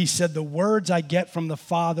 He said the words I get from the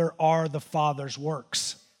Father are the Father's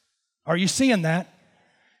works. Are you seeing that?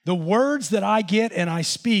 The words that I get and I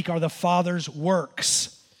speak are the Father's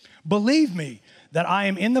works. Believe me that I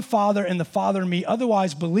am in the Father and the Father in me.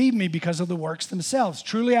 Otherwise, believe me because of the works themselves.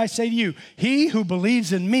 Truly I say to you, he who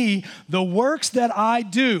believes in me, the works that I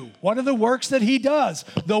do. What are the works that he does?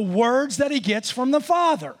 The words that he gets from the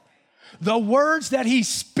Father. The words that he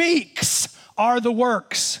speaks are the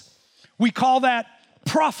works. We call that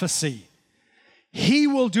prophecy. He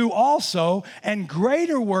will do also, and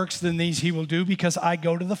greater works than these he will do, because I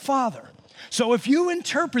go to the Father. So if you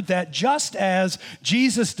interpret that just as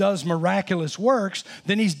Jesus does miraculous works,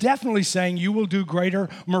 then he's definitely saying you will do greater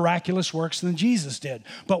miraculous works than Jesus did.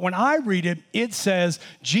 But when I read it, it says,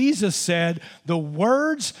 Jesus said, the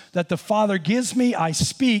words that the Father gives me, I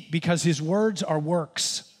speak, because his words are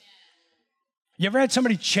works. You ever had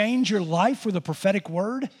somebody change your life with a prophetic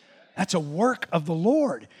word? That's a work of the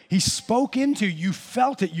Lord. He spoke into you, you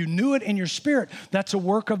felt it, you knew it in your spirit. That's a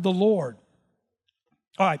work of the Lord.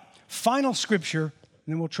 All right. Final scripture, and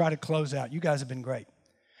then we'll try to close out. You guys have been great.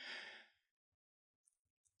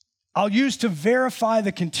 I'll use to verify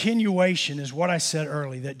the continuation is what I said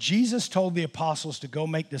earlier, that Jesus told the apostles to go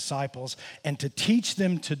make disciples and to teach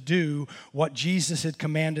them to do what Jesus had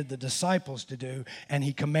commanded the disciples to do, and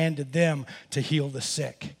he commanded them to heal the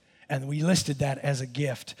sick. And we listed that as a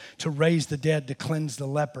gift, to raise the dead, to cleanse the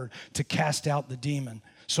leper, to cast out the demon.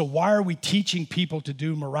 So why are we teaching people to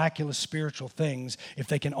do miraculous spiritual things if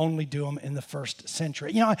they can only do them in the first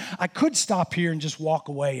century? You know, I could stop here and just walk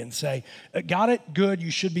away and say, got it, good, you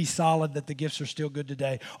should be solid that the gifts are still good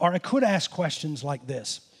today. Or I could ask questions like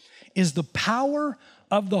this. Is the power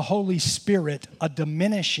of the Holy Spirit a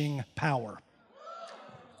diminishing power?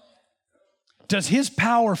 Does his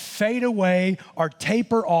power fade away or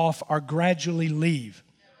taper off or gradually leave?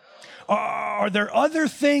 Are there other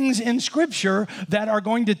things in Scripture that are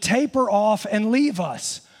going to taper off and leave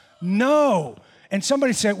us? No. And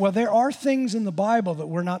somebody said, well, there are things in the Bible that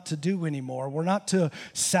we're not to do anymore. We're not to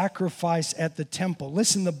sacrifice at the temple.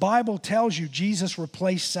 Listen, the Bible tells you Jesus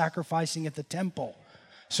replaced sacrificing at the temple.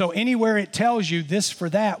 So anywhere it tells you this for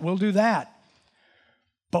that, we'll do that.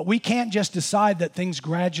 But we can't just decide that things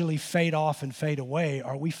gradually fade off and fade away,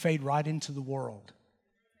 or we fade right into the world.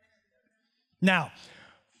 Now,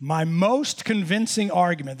 My most convincing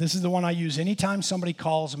argument, this is the one I use anytime somebody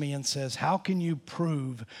calls me and says, how can you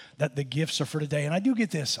prove that the gifts are for today? And I do get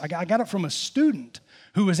this. I got it from a student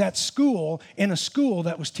who was at school, in a school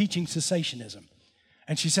that was teaching cessationism.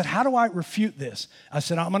 And she said, how do I refute this? I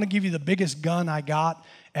said, I'm going to give you the biggest gun I got,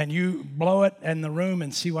 and you blow it in the room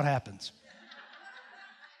and see what happens.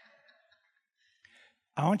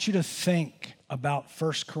 I want you to think about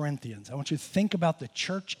 1 Corinthians. I want you to think about the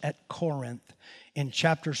church at Corinth in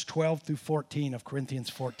chapters 12 through 14 of Corinthians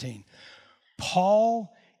 14.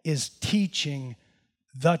 Paul is teaching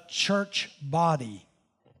the church body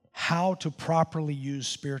how to properly use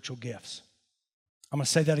spiritual gifts. I'm going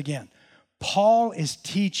to say that again. Paul is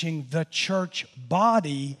teaching the church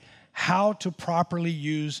body how to properly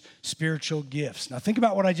use spiritual gifts. Now think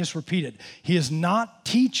about what I just repeated. He is not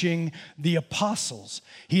teaching the apostles.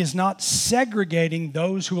 He is not segregating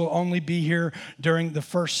those who will only be here during the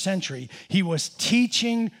first century. He was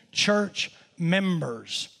teaching church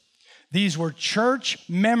members. These were church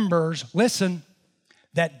members, listen,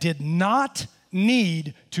 that did not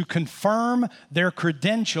need to confirm their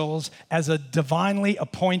credentials as a divinely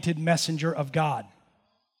appointed messenger of God.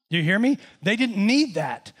 Do you hear me? They didn't need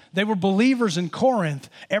that. They were believers in Corinth.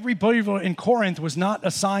 Every believer in Corinth was not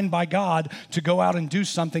assigned by God to go out and do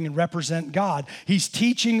something and represent God. He's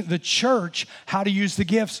teaching the church how to use the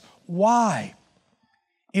gifts. Why?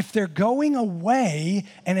 If they're going away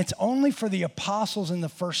and it's only for the apostles in the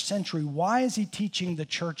first century, why is he teaching the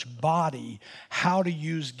church body how to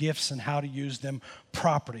use gifts and how to use them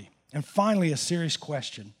properly? And finally, a serious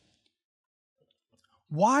question.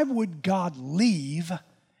 Why would God leave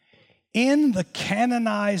in the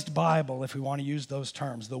canonized Bible, if we want to use those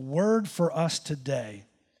terms, the word for us today,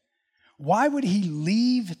 why would he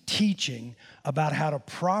leave teaching about how to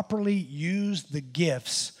properly use the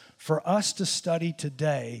gifts for us to study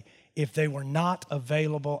today if they were not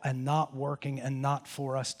available and not working and not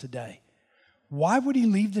for us today? Why would he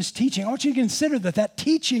leave this teaching? I want you to consider that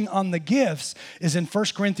teaching on the gifts is in 1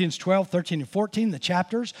 Corinthians 12, 13, and 14, the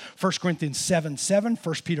chapters, 1 Corinthians 7, 7,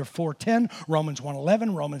 1 Peter 4, 10, Romans 1,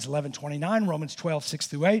 11, Romans 11, 29, Romans 12, 6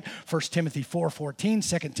 through 8, 1 Timothy 4, 14,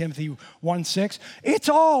 2 Timothy 1, 6. It's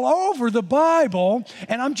all over the Bible,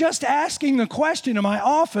 and I'm just asking the question in my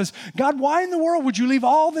office, God, why in the world would you leave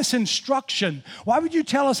all this instruction? Why would you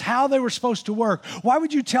tell us how they were supposed to work? Why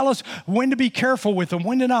would you tell us when to be careful with them,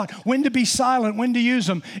 when to not, when to be silent, when to use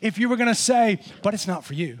them, if you were going to say, but it's not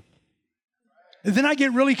for you? Then I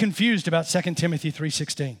get really confused about 2 Timothy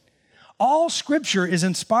 3:16. All scripture is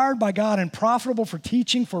inspired by God and profitable for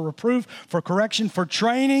teaching, for reproof, for correction, for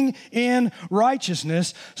training in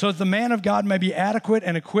righteousness, so that the man of God may be adequate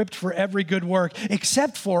and equipped for every good work,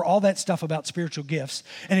 except for all that stuff about spiritual gifts,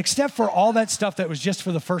 and except for all that stuff that was just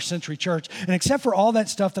for the first century church, and except for all that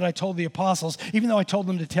stuff that I told the apostles, even though I told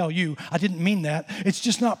them to tell you, I didn't mean that. It's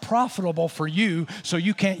just not profitable for you, so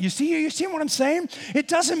you can't. You see what I'm saying? It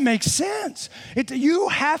doesn't make sense. You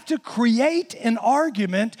have to create an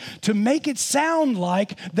argument to make it sound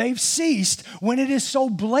like they've ceased when it is so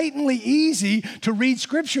blatantly easy to read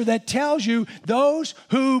scripture that tells you those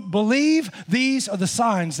who believe, these are the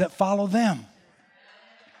signs that follow them.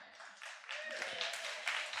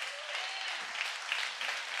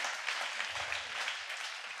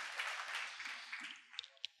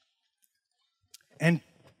 And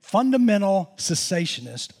fundamental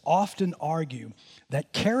cessationists often argue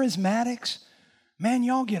that charismatics, man,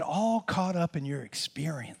 y'all get all caught up in your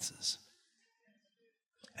experiences.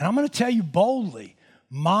 And I'm going to tell you boldly,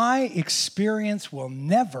 my experience will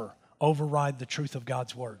never override the truth of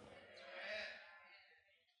God's word.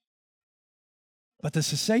 But the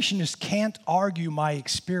cessationists can't argue my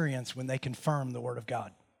experience when they confirm the word of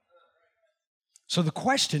God. So the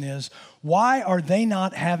question is, why are they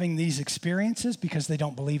not having these experiences? Because they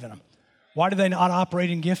don't believe in them. Why do they not operate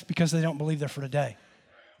in gifts? Because they don't believe they're for today.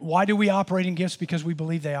 Why do we operate in gifts? Because we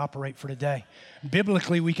believe they operate for today.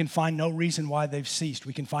 Biblically, we can find no reason why they've ceased.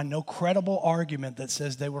 We can find no credible argument that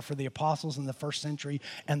says they were for the apostles in the first century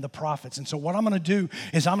and the prophets. And so what I'm going to do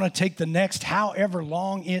is I'm going to take the next however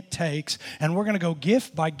long it takes, and we're going to go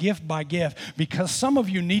gift by gift by gift, because some of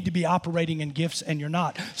you need to be operating in gifts and you're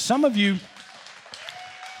not. Some of you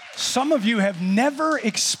have never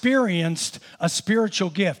experienced a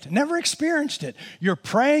spiritual gift. Never experienced it. You're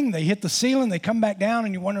praying, they hit the ceiling, they come back down,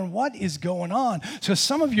 and you're wondering what is going on. So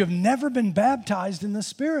some of you have never been baptized in the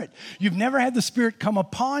Spirit. You've never had the Spirit come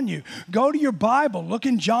upon you. Go to your Bible. Look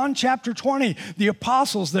in John chapter 20. The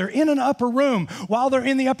apostles, they're in an upper room. While they're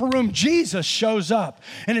in the upper room, Jesus shows up.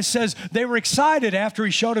 And it says they were excited after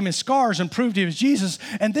he showed them his scars and proved he was Jesus.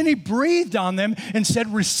 And then he breathed on them and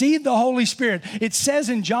said, receive the Holy Spirit. It says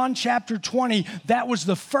in John John chapter 20, that was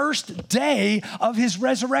the first day of his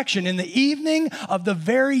resurrection. In the evening of the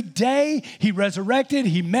very day he resurrected,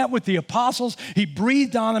 he met with the apostles, he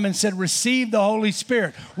breathed on them and said, receive the Holy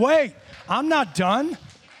Spirit. Wait, I'm not done.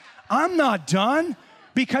 I'm not done.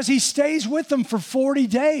 Because he stays with them for 40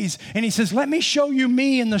 days. And he says, let me show you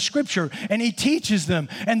me in the scripture. And he teaches them.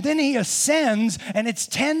 And then he ascends, and it's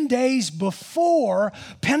 10 days before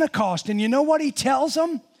Pentecost. And you know what he tells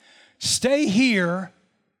them? Stay here,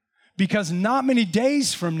 because not many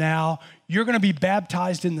days from now, you're going to be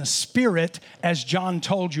baptized in the Spirit, as John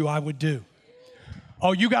told you I would do.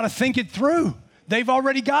 Oh, you got to think it through. They've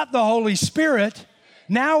already got the Holy Spirit.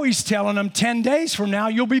 Now he's telling them 10 days from now,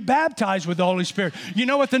 you'll be baptized with the Holy Spirit. You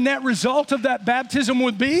know what the net result of that baptism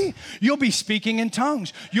would be? You'll be speaking in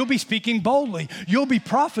tongues. You'll be speaking boldly. You'll be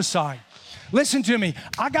prophesying. Listen to me.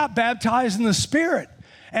 I got baptized in the Spirit,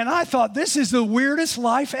 and I thought, this is the weirdest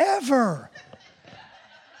life ever.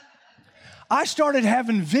 I started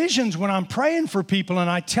having visions when I'm praying for people, and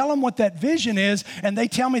I tell them what that vision is, and they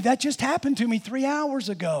tell me, that just happened to me 3 hours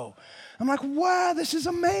ago. I'm like, wow, this is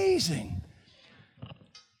amazing.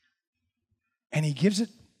 And he gives it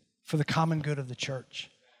for the common good of the church.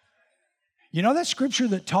 You know that scripture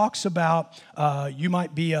that talks about you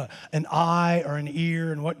might be an eye or an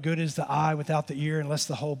ear, and what good is the eye without the ear unless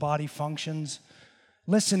the whole body functions?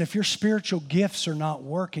 Listen, if your spiritual gifts are not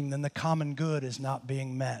working, then the common good is not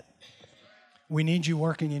being met. We need you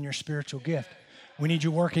working in your spiritual gift. We need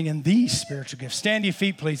you working in these spiritual gifts. Stand to your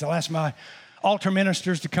feet, please. I'll ask my altar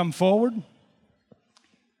ministers to come forward.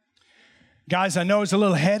 Guys, I know it's a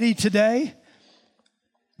little heady today,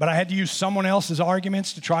 but I had to use someone else's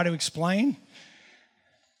arguments to try to explain.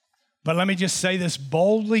 But let me just say this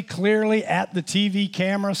boldly, clearly at the TV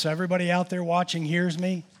camera so everybody out there watching hears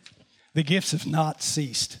me. The gifts have not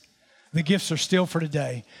ceased. The gifts are still for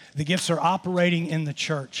today. The gifts are operating in the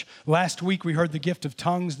church. Last week we heard the gift of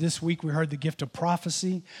tongues. This week we heard the gift of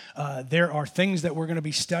prophecy. There are things that we're going to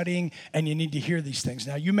be studying, and you need to hear these things.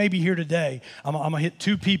 Now, you may be here today. I'm going to hit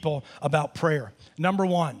two people about prayer. Number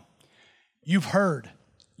one, you've heard.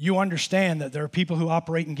 You understand that there are people who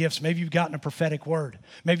operate in gifts. Maybe you've gotten a prophetic word.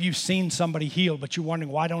 Maybe you've seen somebody healed, but you're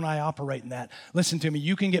wondering, why don't I operate in that? Listen to me.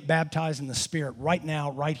 You can get baptized in the Spirit right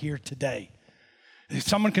now, right here, today. If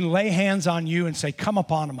someone can lay hands on you and say, come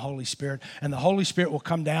upon them, Holy Spirit, and the Holy Spirit will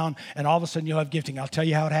come down, and all of a sudden you'll have gifting. I'll tell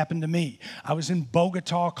you how it happened to me. I was in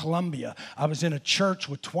Bogota, Colombia. I was in a church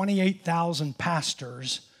with 28,000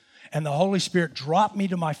 pastors, and the Holy Spirit dropped me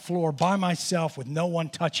to my floor by myself with no one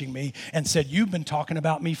touching me and said, you've been talking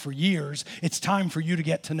about me for years. It's time for you to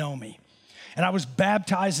get to know me. And I was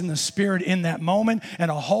baptized in the Spirit in that moment,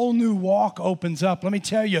 and a whole new walk opens up. Let me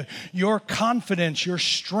tell you, your confidence, your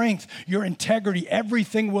strength, your integrity,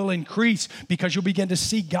 everything will increase because you'll begin to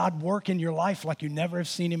see God work in your life like you never have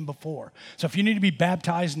seen him before. So if you need to be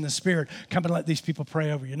baptized in the Spirit, come and let these people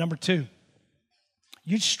pray over you. Number two,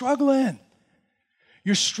 you're struggling.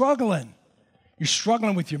 You're struggling. You're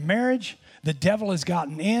struggling with your marriage. The devil has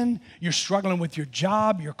gotten in. You're struggling with your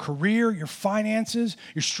job, your career, your finances.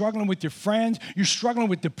 You're struggling with your friends. You're struggling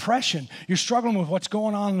with depression. You're struggling with what's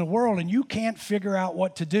going on in the world, and you can't figure out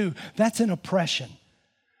what to do. That's an oppression.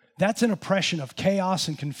 That's an oppression of chaos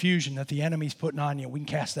and confusion that the enemy's putting on you. We can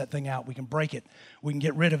cast that thing out. We can break it. We can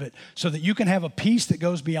get rid of it so that you can have a peace that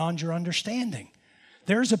goes beyond your understanding.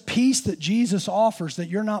 There's a peace that Jesus offers that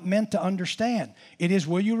you're not meant to understand. It is,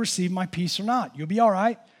 will you receive my peace or not? You'll be all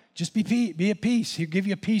right. Just be at peace. He'll give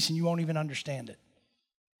you a peace and you won't even understand it.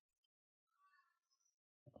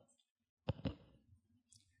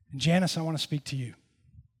 And Janice, I want to speak to you.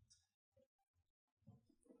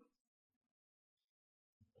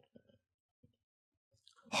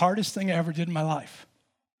 Hardest thing I ever did in my life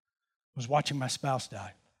was watching my spouse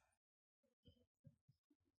die.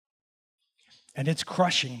 And it's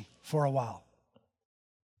crushing for a while.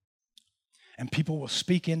 And people will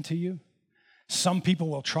speak into you. Some people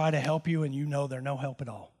will try to help you, and you know they're no help at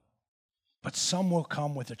all. But some will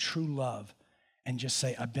come with a true love and just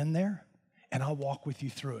say, I've been there, and I'll walk with you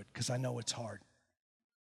through it because I know it's hard.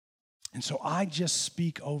 And so I just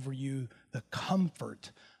speak over you the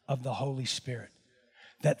comfort of the Holy Spirit,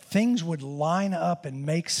 that things would line up and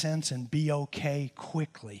make sense and be okay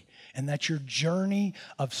quickly, and that your journey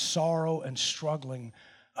of sorrow and struggling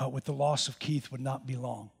with the loss of Keith would not be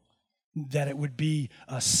long, that it would be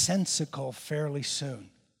sensical fairly soon.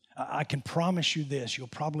 I can promise you this, you'll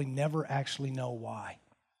probably never actually know why,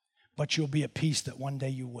 but you'll be at peace that one day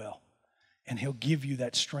you will, and he'll give you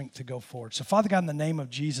that strength to go forward. So Father God, in the name of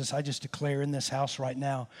Jesus, I just declare in this house right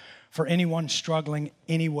now, for anyone struggling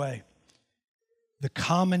any way, The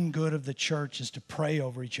common good of the church is to pray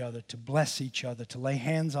over each other, to bless each other, to lay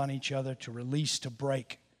hands on each other, to release, to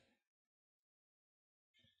break.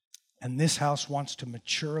 And this house wants to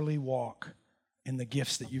maturely walk in the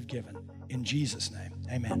gifts that you've given. In Jesus' name,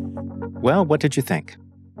 amen. Well, what did you think?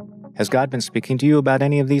 Has God been speaking to you about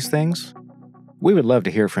any of these things? We would love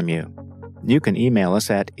to hear from you. You can email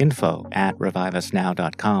us at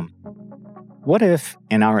info@reviveusnow.com. What if,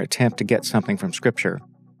 in our attempt to get something from Scripture,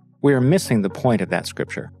 we are missing the point of that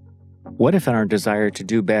Scripture? What if in our desire to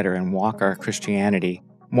do better and walk our Christianity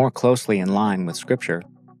more closely in line with Scripture,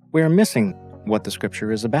 we are missing what the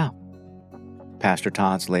Scripture is about? Pastor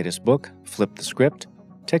Todd's latest book, Flip the Script,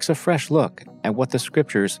 takes a fresh look at what the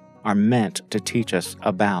Scriptures are meant to teach us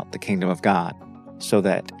about the kingdom of God, so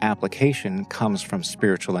that application comes from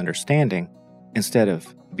spiritual understanding instead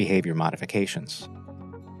of behavior modifications.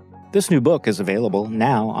 This new book is available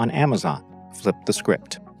now on Amazon, Flip the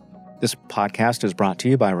Script. This podcast is brought to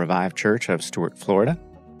you by Revive Church of Stuart, Florida.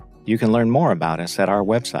 You can learn more about us at our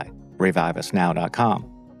website, reviveusnow.com.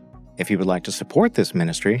 If you would like to support this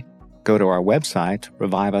ministry, go to our website,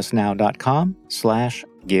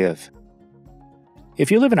 reviveusnow.com/give. If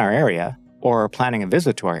you live in our area or are planning a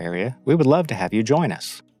visit to our area, we would love to have you join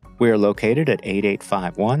us. We are located at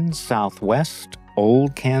 8851 Southwest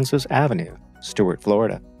Old Kansas Avenue, Stuart,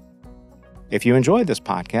 Florida. If you enjoyed this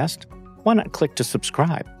podcast, why not click to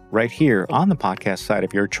subscribe right here on the podcast site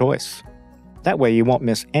of your choice? That way you won't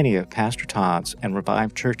miss any of Pastor Todd's and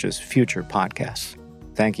Revive Church's future podcasts.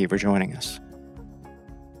 Thank you for joining us.